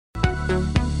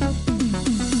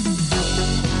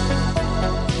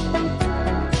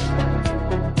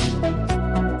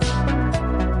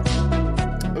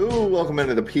Welcome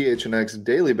into the PHNX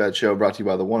Daily Bet Show, brought to you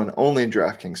by the one and only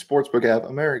DraftKings Sportsbook app,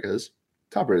 America's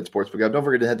top-rated sportsbook app. Don't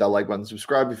forget to hit that like button,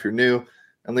 subscribe if you're new,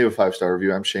 and leave a 5-star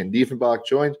review. I'm Shane Diefenbach,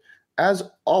 joined, as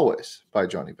always, by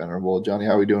Johnny Venerable. Johnny,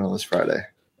 how are we doing on this Friday?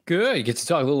 Good. You get to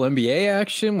talk a little NBA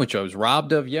action, which I was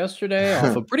robbed of yesterday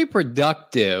off a pretty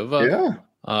productive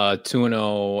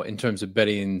 2-0 in terms of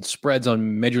betting spreads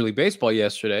on Major League Baseball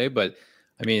yesterday. But,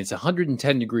 I mean, it's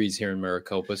 110 degrees here in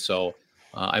Maricopa, so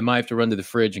I might have to run to the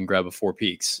fridge and grab a Four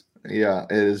Peaks. Yeah,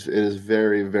 it is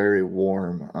very, very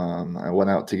warm. I went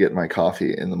out to get my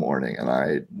coffee in the morning, and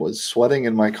I was sweating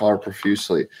in my car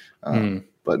profusely.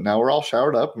 But now we're all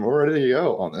showered up, and we're ready to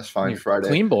go on this fine Friday.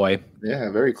 Clean boy.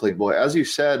 Yeah, very clean boy. As you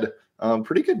said,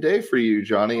 pretty good day for you,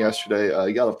 Johnny, yesterday.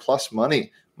 You got a plus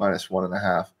money,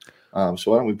 -1.5.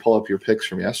 So why don't we pull up your picks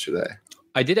from yesterday?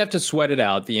 I did have to sweat it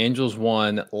out. The Angels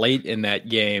won late in that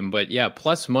game, but yeah,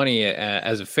 plus money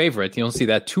as a favorite. You don't see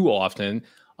that too often.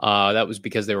 That was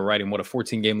because they were riding, a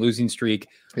 14-game losing streak.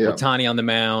 Yeah. Ohtani on the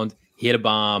mound. He hit a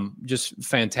bomb. Just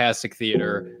fantastic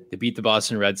theater. They beat the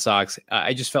Boston Red Sox.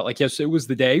 I just felt like yesterday was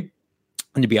the day.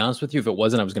 And to be honest with you, if it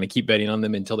wasn't, I was going to keep betting on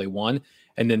them until they won.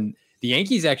 And then the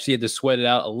Yankees actually had to sweat it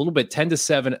out a little bit,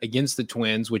 10-7 against the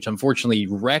Twins, which unfortunately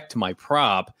wrecked my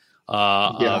prop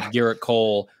of Garrett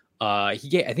Cole. I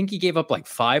think he gave up like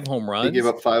 5 home runs. He gave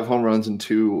up 5 home runs and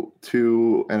two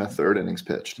and a third innings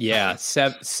pitched. Yeah,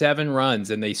 7 runs,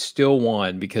 and they still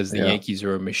won because the Yankees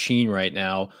are a machine right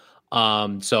now.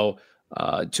 So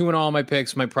 2-0 on my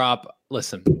picks, my prop.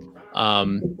 Listen,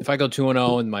 if I go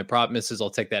 2-0 and my prop misses, I'll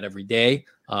take that every day.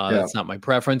 That's not my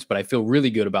preference, but I feel really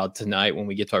good about tonight when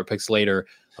we get to our picks later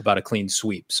about a clean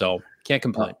sweep. So can't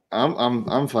complain.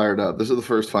 I'm fired up. This is the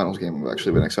first finals game I've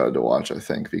actually been excited to watch, I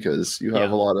think, because you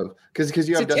have a lot of because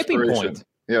you have desperation.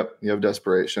 Yep, you have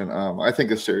desperation. I think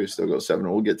the series still goes 7.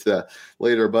 We'll get to that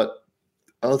later, but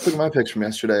let's look at my picks from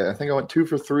yesterday. I think I went 2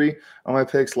 for 3 on my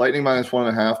picks. Lightning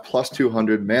 -1.5 plus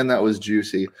 200. Man, that was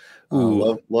juicy.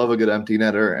 Love a good empty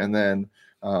netter, and then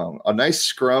a nice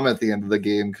scrum at the end of the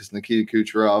game because Nikita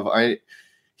Kucherov.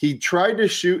 He tried to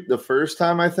shoot the first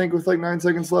time, I think, with like 9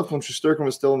 seconds left when Shesterkin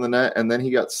was still in the net, and then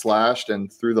he got slashed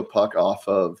and threw the puck off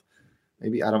of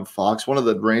maybe Adam Fox, one of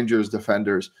the Rangers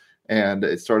defenders, and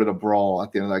it started a brawl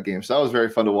at the end of that game. So that was very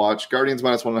fun to watch. Guardians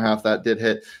 -1.5, that did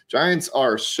hit. Giants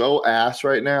are so ass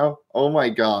right now. Oh, my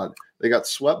God. They got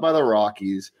swept by the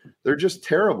Rockies. They're just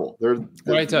terrible. What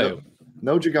did I tell you?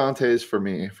 No Gigantes for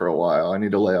me for a while. I need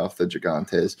to lay off the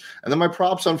Gigantes. And then my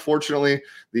props, unfortunately,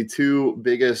 the 2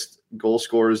 biggest goal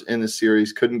scorers in the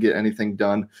series couldn't get anything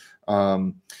done.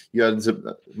 You had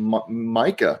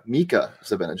Mika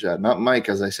Zibanejad, not Mike,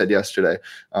 as I said yesterday,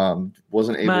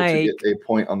 wasn't able to get a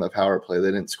point on the power play. They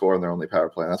didn't score on their only power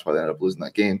play, and that's why they ended up losing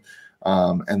that game.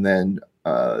 And then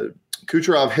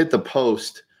Kucherov hit the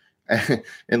post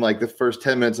in like the first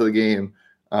 10 minutes of the game.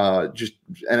 Just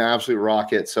an absolute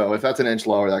rocket. So if that's an inch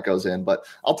lower, that goes in. But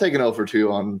I'll take an 0 for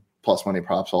 2 on plus money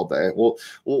props all day.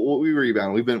 We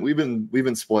rebound. We've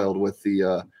been spoiled with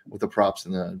the props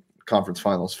in the conference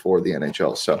finals for the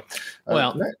NHL. So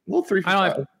little 3 for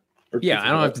 5. I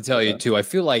don't have to tell you too. I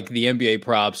feel like the NBA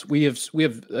props, we have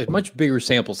a much bigger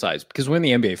sample size because we're in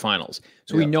the NBA finals.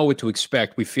 So we know what to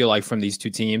expect. We feel like from these 2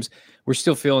 teams. We're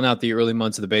still filling out the early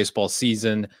months of the baseball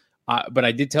season. But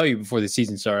I did tell you before the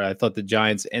season started, I thought the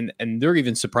Giants, and they're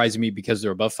even surprising me because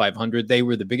they're above 500. They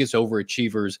were the biggest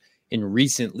overachievers in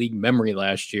recent league memory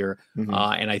last year.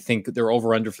 And I think their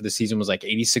over-under for the season was like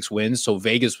 86 wins. So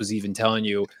Vegas was even telling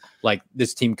you, like,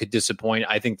 this team could disappoint.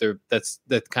 I think that's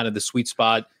kind of the sweet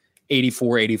spot,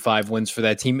 84, 85 wins for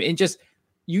that team. And just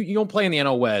you don't play in the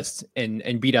NL West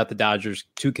and beat out the Dodgers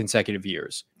 2 consecutive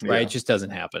years, right? Yeah. It just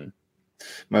doesn't happen.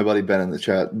 My buddy Ben in the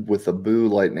chat with the boo,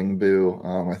 lightning boo.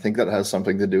 I think that has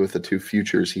something to do with the 2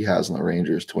 futures he has in the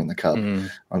Rangers to win the Cup,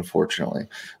 unfortunately.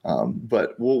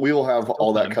 But we will have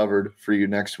all that covered for you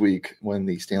next week when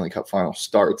the Stanley Cup Final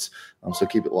starts. So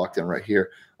keep it locked in right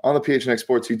here on the PHNX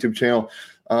Sports YouTube channel.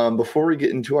 Before we get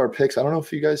into our picks, I don't know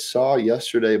if you guys saw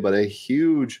yesterday, but a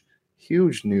huge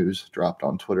news dropped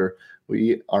on Twitter.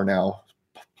 We are now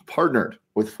partnered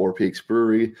with Four Peaks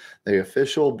Brewery, the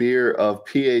official beer of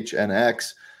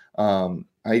PHNX.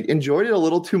 I enjoyed it a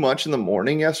little too much in the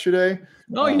morning yesterday.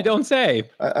 No, you don't say.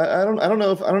 I don't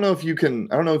know if you can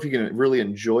really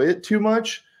enjoy it too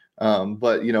much.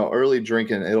 But early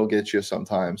drinking, it'll get you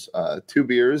sometimes. 2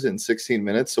 beers in 16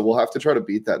 minutes. So we'll have to try to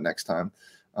beat that next time.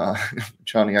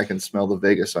 Johnny, I can smell the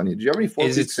Vegas on you. Do you have any Four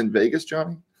Peaks in Vegas,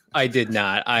 Johnny? I did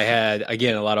not. I had,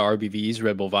 again, a lot of RBVs,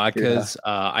 Red Bull vodkas.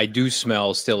 Yeah. I do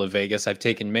smell still of Vegas. I've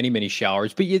taken many, many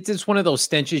showers, but it's one of those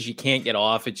stenches you can't get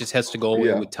off. It just has to go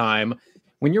away with time.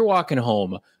 When you're walking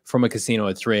home from a casino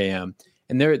at 3 a.m.,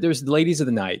 and there's ladies of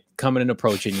the night coming and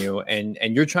approaching you, and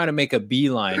you're trying to make a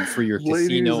beeline for your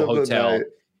casino hotel,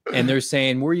 and they're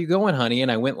saying, "Where are you going, honey?"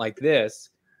 And I went like this,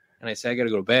 and I said, "I got to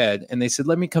go to bed." And they said,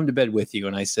 "Let me come to bed with you."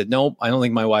 And I said, "Nope, I don't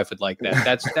think my wife would like that."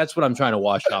 That's what I'm trying to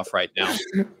wash off right now.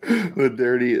 the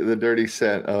dirty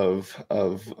scent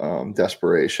of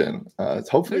desperation.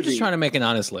 Hopefully, they're just trying to make an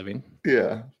honest living.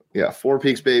 Yeah. Four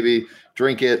Peaks, baby.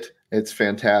 Drink it. It's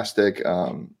fantastic.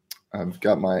 I've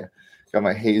got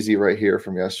my hazy right here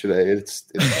from yesterday. It's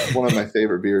one of my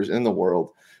favorite beers in the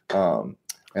world.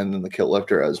 And then the Kilt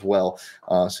Lifter as well.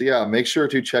 So yeah, make sure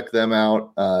to check them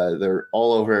out. They're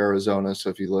all over Arizona. So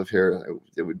if you live here,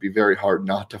 it would be very hard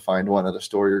not to find one at a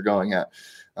store you're going at.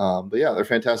 But yeah, they're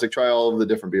fantastic. Try all of the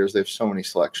different beers. They have so many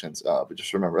selections. But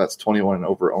just remember, that's 21 and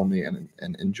over only, and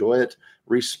enjoy it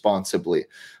responsibly.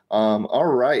 All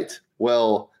right.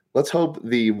 Well, let's hope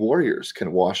the Warriors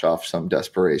can wash off some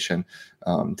desperation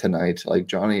tonight, like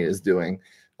Johnny is doing.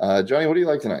 Johnny, what do you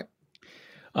like tonight?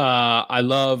 I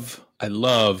love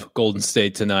Golden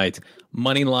State tonight.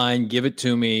 Money line, give it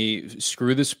to me.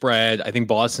 Screw the spread. I think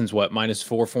Boston's -4,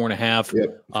 4.5.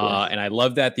 Yep, and I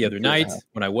love that the other night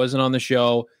when I wasn't on the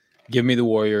show. Give me the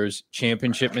Warriors.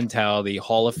 Championship mentality.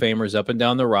 Hall of Famers up and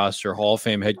down the roster. Hall of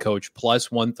Fame head coach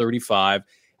 +135.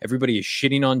 Everybody is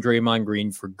shitting on Draymond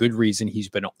Green for good reason. He's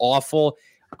been awful.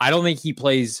 I don't think he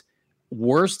plays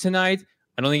worse tonight.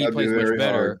 I don't think he plays much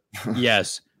better.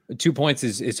 Yes. 2 points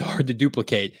is hard to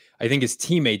duplicate. I think his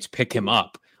teammates pick him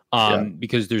up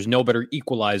because there's no better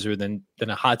equalizer than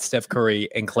a hot Steph Curry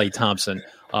and Klay Thompson.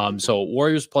 So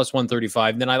Warriors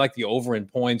 +135. And then I like the over in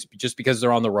points just because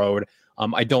they're on the road.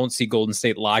 I don't see Golden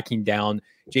State locking down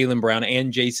Jaylen Brown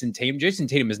and Jason Tatum. Jason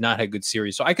Tatum has not had a good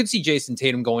series. So I could see Jason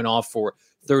Tatum going off for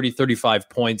 30, 35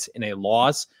 points in a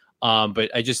loss. But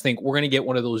I just think we're going to get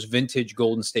one of those vintage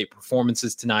Golden State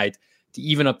performances tonight to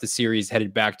even up the series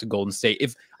headed back to Golden State.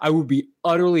 If I would be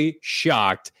utterly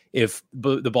shocked if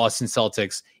the Boston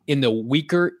Celtics in the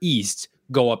weaker East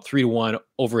go up 3-1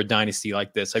 over a dynasty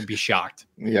like this. I'd be shocked.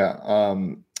 Yeah.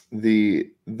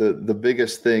 The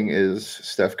biggest thing is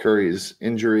Steph Curry's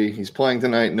injury. He's playing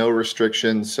tonight, no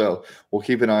restrictions. So we'll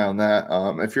keep an eye on that.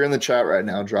 If you're in the chat right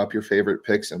now, drop your favorite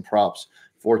picks and props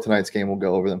for tonight's game. We'll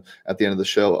go over them at the end of the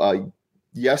show.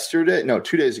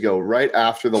 2 days ago, right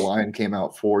after the line came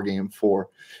out for game 4,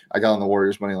 I got on the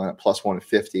Warriors money line at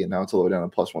 +150, and now it's a low down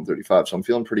at +135. So I'm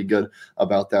feeling pretty good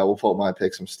about that. We'll pull up my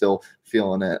picks. I'm still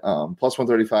feeling it.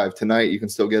 +135 tonight. You can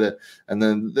still get it. And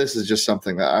then this is just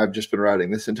something that I've just been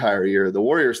riding this entire year. The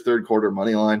Warriors third quarter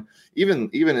money line, even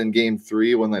in game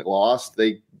 3 when they lost,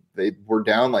 they were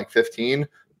down like 15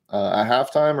 at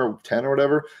halftime or 10 or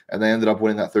whatever, and they ended up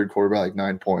winning that third quarter by like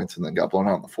 9 points and then got blown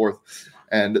out in the fourth.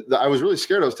 And I was really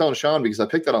scared. I was telling Sean because I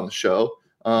picked that on the show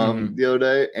the other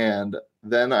day. And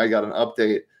then I got an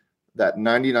update that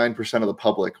 99% of the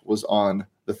public was on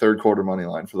the third quarter money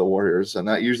line for the Warriors. And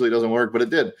that usually doesn't work, but it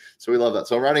did. So we love that.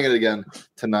 So I'm writing it again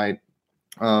tonight.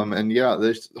 And yeah,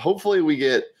 hopefully we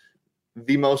get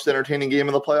the most entertaining game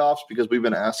of the playoffs because we've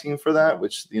been asking for that,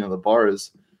 which, the bar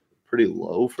is pretty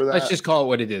low for that. Let's just call it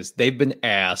what it is. They've been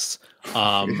ass.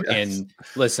 Yes. And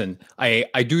listen,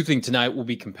 I do think tonight will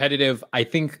be competitive. I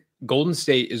think Golden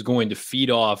State is going to feed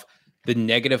off the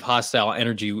negative hostile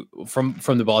energy from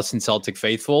the Boston Celtic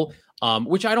faithful,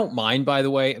 which I don't mind, by the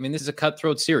way. I mean, this is a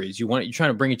cutthroat series. You're trying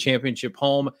to bring a championship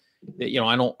home.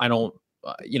 I don't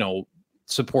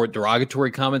support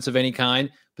derogatory comments of any kind,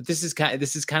 but this is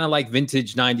kind of like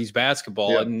vintage 90s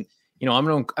basketball. Yep. And I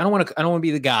don't want to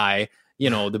be the guy,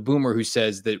 the boomer who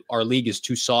says that our league is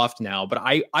too soft now, but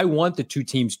I want the two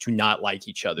teams to not like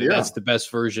each other. Yeah. That's the best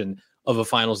version of a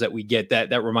finals that we get.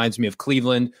 That reminds me of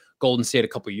Cleveland, Golden State a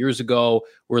couple of years ago,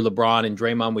 where LeBron and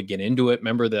Draymond would get into it.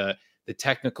 Remember the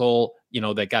technical,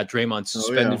 that got Draymond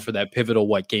suspended for that pivotal,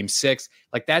 game 6?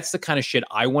 Like, that's the kind of shit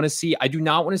I want to see. I do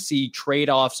not want to see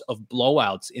trade-offs of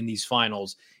blowouts in these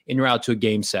finals en route to a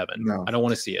game 7. No. I don't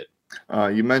want to see it.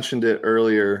 You mentioned it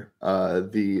earlier.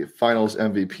 The finals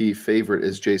MVP favorite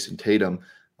is Jason Tatum,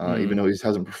 even though he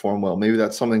hasn't performed well. Maybe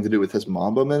that's something to do with his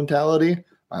Mamba mentality.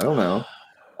 I don't know.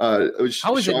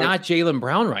 How is it not Jaylen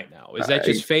Brown right now? Is that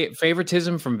just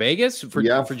favoritism from Vegas for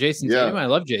Jason Tatum? I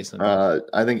love Jason.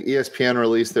 I think ESPN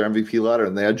released their MVP ladder,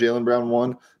 and they had Jaylen Brown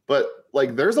 1. But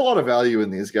like there's a lot of value in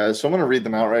these guys. So I'm going to read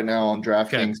them out right now on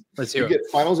DraftKings. Okay, let's hear it. Get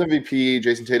Finals MVP.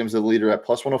 Jason Tatum's the leader at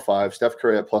plus 105. Steph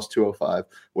Curry at plus 205.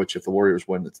 Which, if the Warriors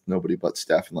win, it's nobody but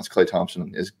Steph, unless Klay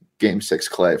Thompson is Game 6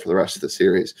 Klay for the rest of the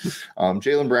series.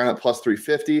 Jaylen Brown at plus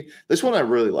 350. This one I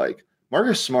really like.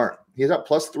 Marcus Smart. He's at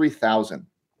plus 3,000.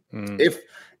 If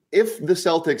the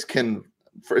Celtics can,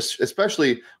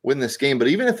 especially win this game, but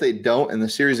even if they don't and the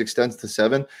series extends to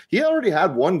 7, he already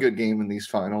had one good game in these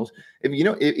finals. If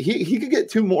he could get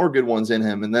 2 more good ones in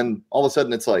him, and then all of a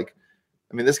sudden it's like,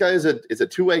 I mean, this guy is a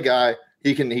two-way guy.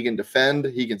 He can defend,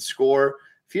 he can score.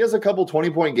 If he has a couple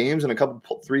 20-point games and a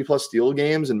couple 3+ steal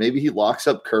games, and maybe he locks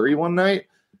up Curry one night,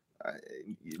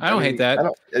 I don't hate that.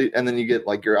 And then you get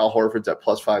like your Al Horford's at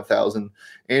plus 5,000,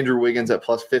 Andrew Wiggins at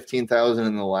plus 15,000,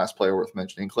 and the last player worth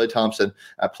mentioning, Klay Thompson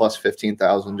at plus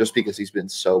 15,000, just because he's been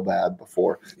so bad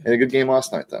before. And a good game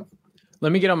last night, then.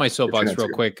 Let me get on my soapbox real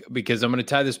quick, because I'm going to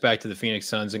tie this back to the Phoenix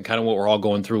Suns and kind of what we're all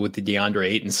going through with the DeAndre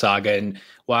Ayton saga, and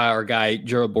why our guy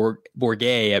Gerald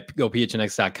Bourguet at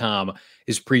GoPHNX.com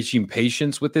is preaching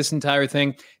patience with this entire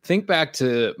thing. Think back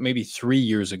to maybe 3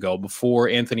 years ago, before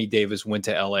Anthony Davis went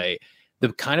to LA,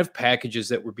 the kind of packages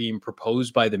that were being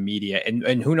proposed by the media,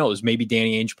 and who knows, maybe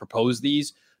Danny Ainge proposed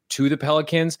these to the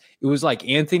Pelicans. It was like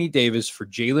Anthony Davis for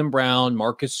Jaylen Brown,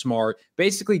 Marcus Smart,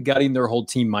 basically gutting their whole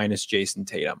team minus Jason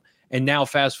Tatum. And now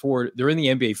fast forward, they're in the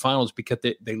NBA Finals because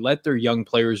they let their young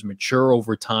players mature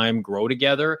over time, grow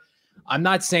together. I'm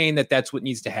not saying that that's what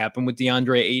needs to happen with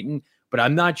DeAndre Ayton, but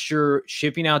I'm not sure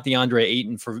shipping out DeAndre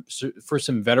Ayton for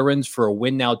some veterans for a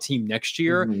win now team next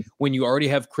year, when you already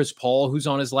have Chris Paul, who's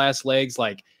on his last legs.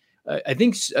 Like, I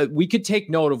think we could take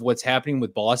note of what's happening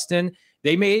with Boston.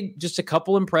 They made just a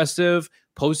couple impressive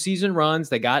postseason runs.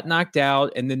 They got knocked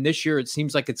out. And then this year, it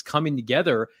seems like it's coming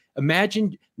together.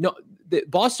 Imagine,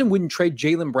 Boston wouldn't trade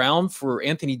Jaylen Brown for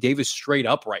Anthony Davis straight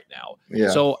up right now. Yeah.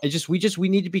 So we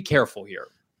need to be careful here.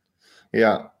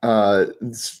 Yeah.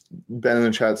 Ben in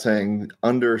the chat saying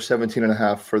under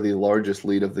 17.5 for the largest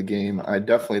lead of the game. I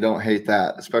definitely don't hate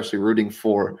that, especially rooting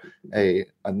for a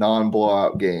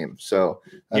non-blowout game. So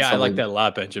yeah, I like that a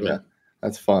lot, Benjamin. Yeah,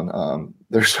 that's fun.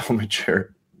 They're so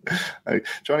mature.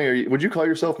 Johnny, would you call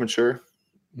yourself mature?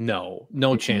 No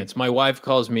chance. My wife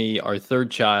calls me our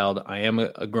third child. I am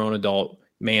a grown adult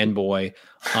man boy.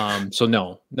 So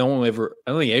no one ever,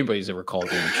 I don't think anybody's ever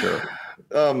called me mature.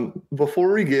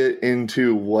 Before we get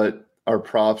into what our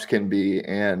props can be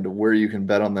and where you can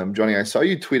bet on them, Johnny, I saw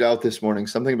you tweet out this morning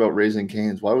something about Raising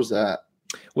Cane's. Why was that?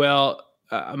 Well,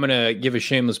 I'm going to give a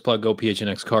shameless plug. Go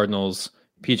PHNX Cardinals.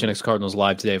 PHNX Cardinals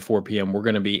live today at 4 p.m. We're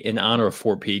going to be in honor of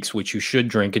Four Peaks, which you should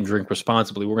drink and drink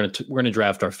responsibly. We're going to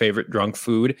draft our favorite drunk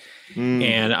food.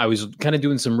 And I was kind of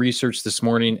doing some research this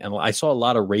morning, and I saw a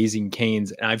lot of Raising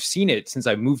Cane's, and I've seen it since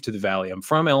I moved to the Valley. I'm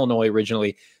from Illinois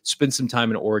originally, spent some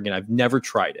time in Oregon. I've never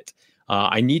tried it.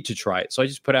 I need to try it. So I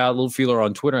just put out a little feeler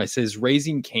on Twitter. I says,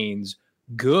 Raising Cane's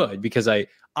good? Because I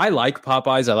like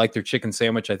Popeyes. I like their chicken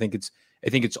sandwich. I think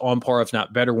it's on par, if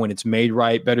not better, when it's made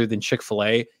right, better than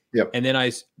Chick-fil-A. Yep. And then I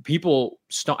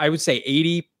would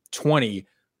say 80-20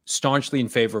 staunchly in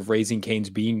favor of Raising Cane's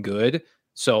being good.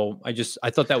 So I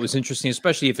thought that was interesting,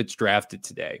 especially if it's drafted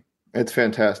today. It's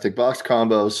fantastic. Box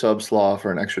combo, sub slaw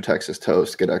for an extra Texas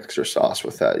toast. Get extra sauce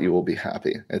with that. You will be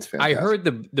happy. It's fantastic. I heard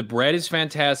the bread is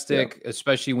fantastic,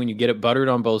 especially when you get it buttered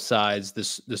on both sides. The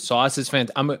sauce is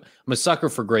fantastic. I'm a sucker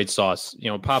for great sauce. You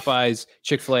know, Popeyes,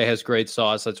 Chick-fil-A has great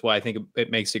sauce. That's why I think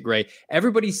it makes it great.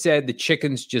 Everybody said the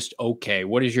chicken's just okay.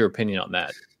 What is your opinion on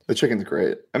that? The chicken's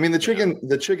great. I mean, the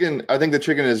chicken, I think the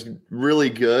chicken is really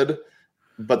good,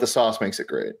 but the sauce makes it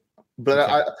great. But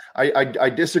okay. I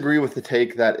disagree with the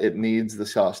take that it needs the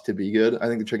sauce to be good. I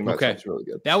think the chicken sauce is really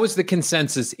good. That was the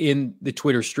consensus in the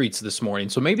Twitter streets this morning.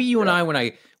 So maybe you and I, when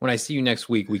I see you next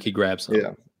week, we could grab some.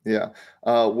 Yeah.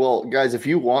 Well, guys, if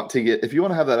you want to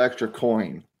have that extra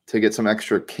coin to get some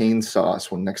extra Cane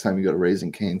sauce when next time you go to Raising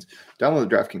Cane's, download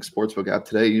the DraftKings Sportsbook app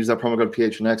today. Use that promo code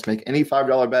PHNX. Make any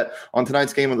 $5 bet on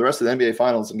tonight's game or the rest of the NBA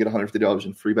Finals and get $150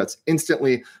 in free bets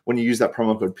instantly when you use that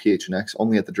promo code PHNX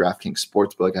only at the DraftKings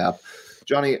Sportsbook app.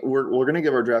 Johnny, we're going to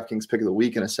give our DraftKings pick of the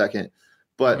week in a second,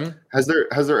 but has there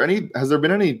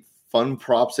been any fun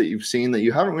props that you've seen that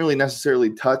you haven't really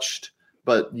necessarily touched,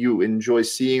 but you enjoy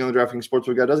seeing on the DraftKings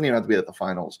Sportsbook app? It doesn't even have to be at the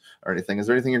finals or anything. Is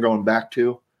there anything you're going back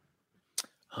to?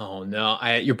 Oh no,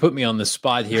 you're putting me on the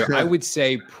spot here. I would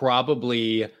say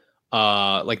probably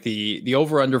like the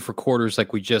over under for quarters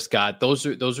like we just got. Those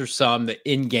are some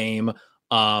the in game.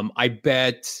 I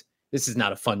bet this is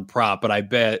not a fun prop, but I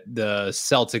bet the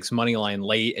Celtics money line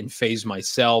late and phase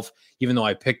myself, even though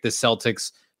I picked the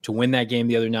Celtics to win that game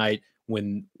the other night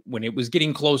when it was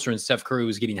getting closer and Steph Curry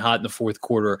was getting hot in the fourth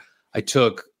quarter. I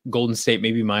took Golden State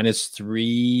maybe minus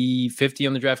 350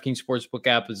 on the DraftKings Sportsbook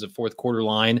app as a fourth quarter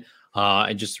line,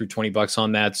 and just threw $20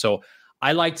 on that. So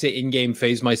I like to in-game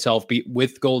phase myself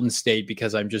with Golden State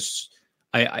because I'm just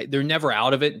they're never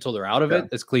out of it until they're out of it.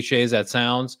 As cliche as that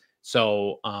sounds.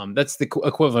 So that's the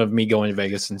equivalent of me going to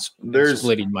Vegas and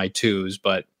splitting my twos,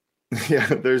 but. Yeah,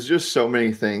 there's just so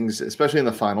many things, especially in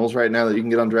the finals right now, that you can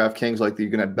get on DraftKings. Like you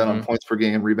can bet on points per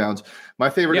game, rebounds. My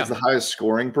favorite is the highest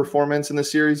scoring performance in the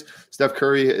series. Steph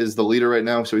Curry is the leader right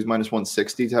now, so he's minus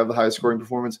 160 to have the highest scoring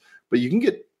performance. But you can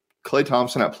get Klay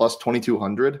Thompson at plus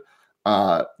 2,200.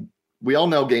 We all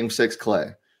know Game 6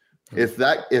 Klay. If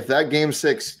that Game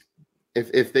 6,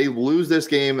 if they lose this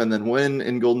game and then win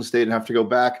in Golden State and have to go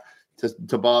back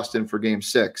to Boston for Game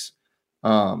 6,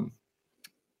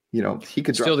 he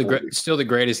could still the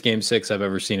greatest Game 6 I've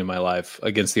ever seen in my life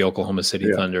against the Oklahoma City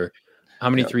Thunder. How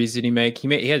many threes did he make? He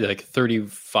had like a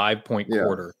 35-point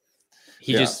quarter.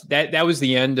 He just that was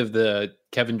the end of the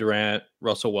Kevin Durant,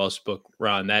 Russell Westbrook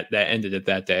run. That ended it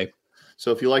that day.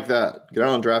 So if you like that, get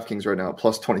on DraftKings right now,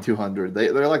 plus 2,200.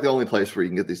 They're like the only place where you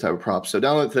can get these type of props. So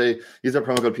download it today. Use our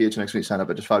promo code PHNX when you sign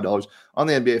up at just $5 on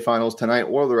the NBA Finals tonight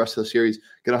or the rest of the series.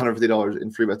 Get $150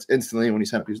 in free bets instantly when you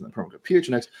sign up using the promo code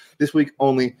PHNX. This week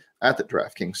only at the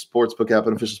DraftKings Sportsbook app,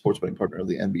 an official sports betting partner of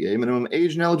the NBA. Minimum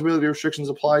age and eligibility restrictions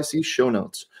apply. See show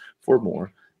notes for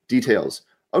more details.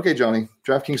 Okay, Johnny,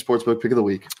 DraftKings Sportsbook pick of the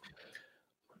week.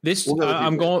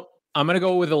 I'm going to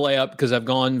go with a layup because I've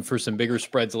gone for some bigger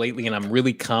spreads lately, and I'm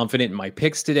really confident in my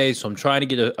picks today. So I'm trying to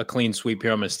get a clean sweep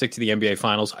here. I'm going to stick to the NBA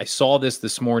Finals. I saw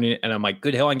this morning, and I'm like,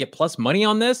 good hell, I can get plus money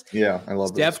on this? Yeah, I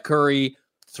love Steph Curry,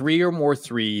 3 or more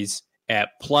threes at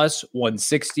plus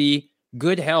 160.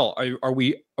 Good hell. Are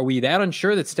we that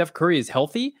unsure that Steph Curry is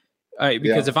healthy?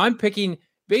 Because if I'm picking,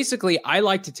 basically, I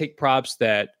like to take props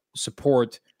that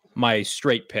support my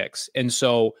straight picks. And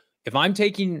so if I'm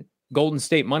taking Golden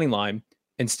State money line,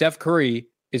 and Steph Curry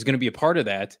is going to be a part of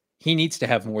that, he needs to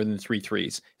have more than 3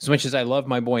 threes. As much as I love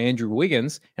my boy Andrew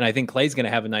Wiggins, and I think Klay's going to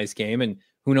have a nice game, and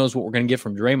who knows what we're going to get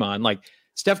from Draymond. Like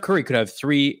Steph Curry could have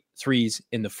 3 threes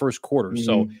in the first quarter.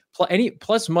 So any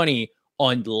plus money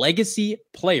on legacy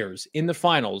players in the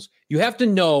finals, you have to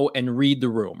know and read the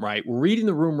room, right? We're reading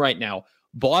the room right now.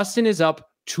 Boston is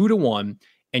up 2-1,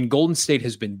 and Golden State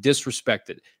has been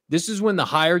disrespected. This is when the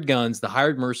hired guns, the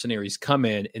hired mercenaries come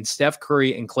in, and Steph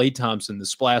Curry and Klay Thompson, the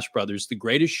Splash Brothers, the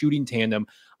greatest shooting tandem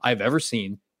I've ever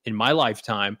seen in my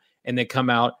lifetime, and they come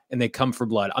out and they come for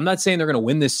blood. I'm not saying they're going to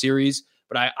win this series,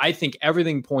 but I think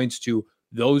everything points to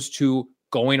those two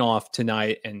going off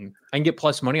tonight, and I can get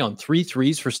plus money on 3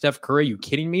 threes for Steph Curry. Are you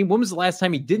kidding me? When was the last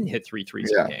time he didn't hit 3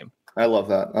 threes in a game? I love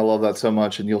that. I love that so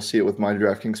much, and you'll see it with my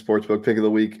DraftKings Sportsbook pick of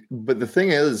the week. But the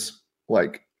thing is,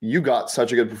 like, you got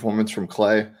such a good performance from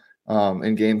Klay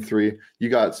in Game 3. You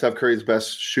got Steph Curry's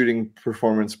best shooting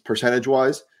performance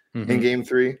percentage-wise in Game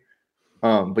 3,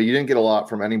 but you didn't get a lot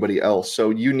from anybody else. So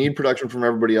you need production from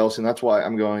everybody else, and that's why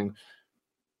I'm going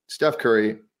Steph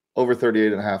Curry over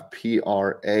 38.5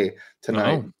 PRA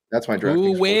tonight. Oh. That's my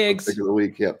DraftKings pick of the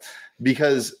week. Yeah,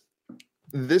 because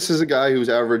this is a guy who's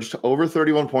averaged over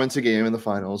 31 points a game in the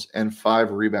finals and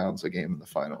 5 rebounds a game in the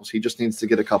finals. He just needs to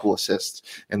get a couple assists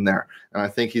in there, and I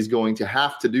think he's going to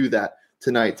have to do that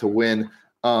tonight to win.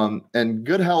 And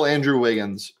good hell, Andrew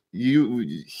Wiggins.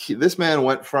 This man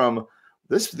went from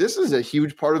this is a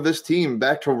huge part of this team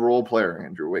back to role player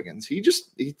Andrew Wiggins.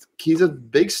 He's a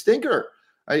big stinker.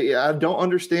 I don't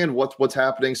understand what's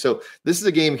happening. So this is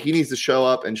a game he needs to show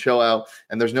up and show out,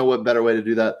 and there's no better way to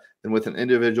do that than with an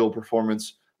individual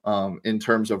performance in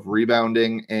terms of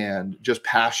rebounding and just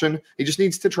passion. He just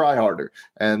needs to try harder.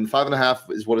 And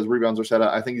 5.5 is what his rebounds are set at.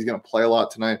 I think he's going to play a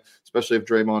lot tonight, especially if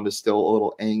Draymond is still a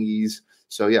little angies.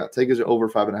 So, yeah, take his over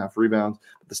 5.5 rebounds.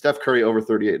 But the Steph Curry over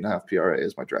 38.5 PRA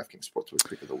is my DraftKings Sportsbook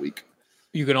pick of the week.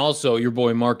 You can also, your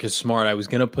boy Marcus Smart, I was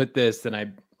going to put this, then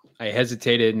I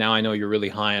hesitated. Now I know you're really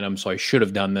high on him, so I should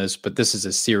have done this, but this is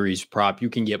a series prop. You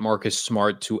can get Marcus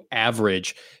Smart to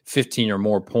average 15 or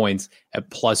more points at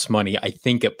plus money, I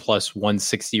think at plus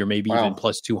 160 or maybe even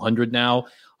plus 200 now.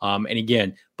 And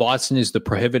again, Boston is the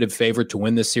prohibitive favorite to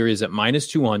win this series at minus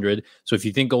 200. So if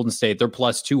you think Golden State, they're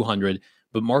plus 200.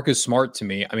 But Marcus Smart, to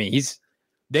me, I mean,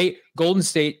 Golden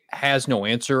State has no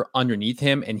answer underneath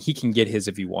him, and he can get his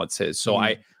if he wants his. So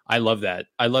I love that.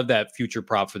 I love that future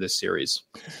prop for this series.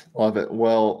 Love it.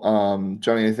 Well,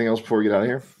 Johnny, anything else before we get out of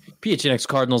here? PHNX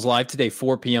Cardinals live today,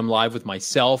 4 p.m. live with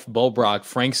myself, Bo Brock,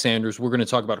 Frank Sanders. We're going to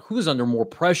talk about who's under more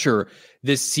pressure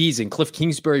this season. Cliff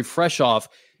Kingsbury, fresh off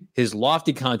his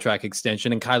lofty contract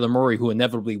extension, and Kyler Murray, who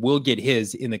inevitably will get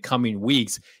his in the coming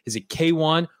weeks. Is it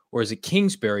K1 or is it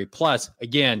Kingsbury? Plus,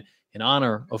 again, in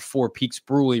honor of Four Peaks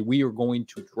Brewery, we are going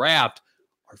to draft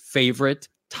our favorite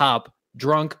top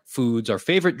drunk foods, our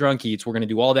favorite drunk eats. We're going to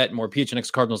do all that and more.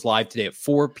 PHNX Cardinals live today at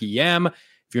 4 p.m.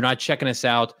 If you're not checking us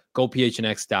out, go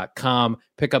phnx.com,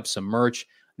 pick up some merch.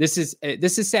 This is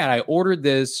sad. I ordered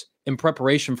this in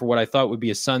preparation for what I thought would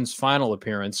be a Suns final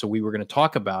appearance, so we were going to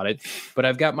talk about it. But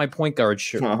I've got my point guard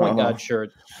shirt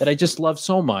that I just love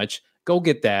so much. Go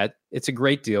get that. It's a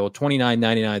great deal.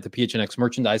 $29.99 at the PHNX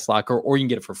merchandise locker, or you can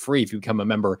get it for free if you become a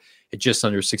member at just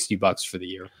under $60 for the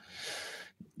year.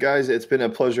 Guys, it's been a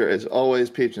pleasure as always.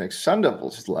 PHNX Sun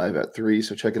Devils is live at 3,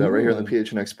 so check it out right here on the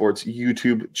PHNX Sports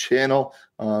YouTube channel.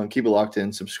 Keep it locked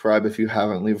in. Subscribe if you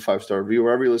haven't. Leave a 5-star review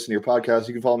wherever you listen to your podcast.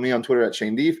 You can follow me on Twitter at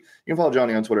Shane Deef. You can follow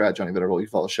Johnny on Twitter at Johnny Venerable. You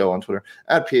can follow the show on Twitter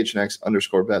at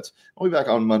PHNX_bets. We'll be back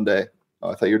on Monday.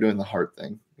 I thought you were doing the heart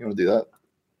thing. You want to do that?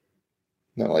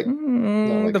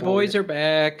 No, the boys are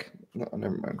back. No,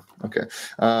 never mind. Okay.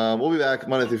 We'll be back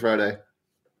Monday through Friday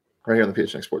right here on the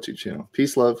PHNX Sports YouTube channel.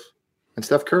 Peace, love, and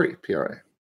Steph Curry, PRA.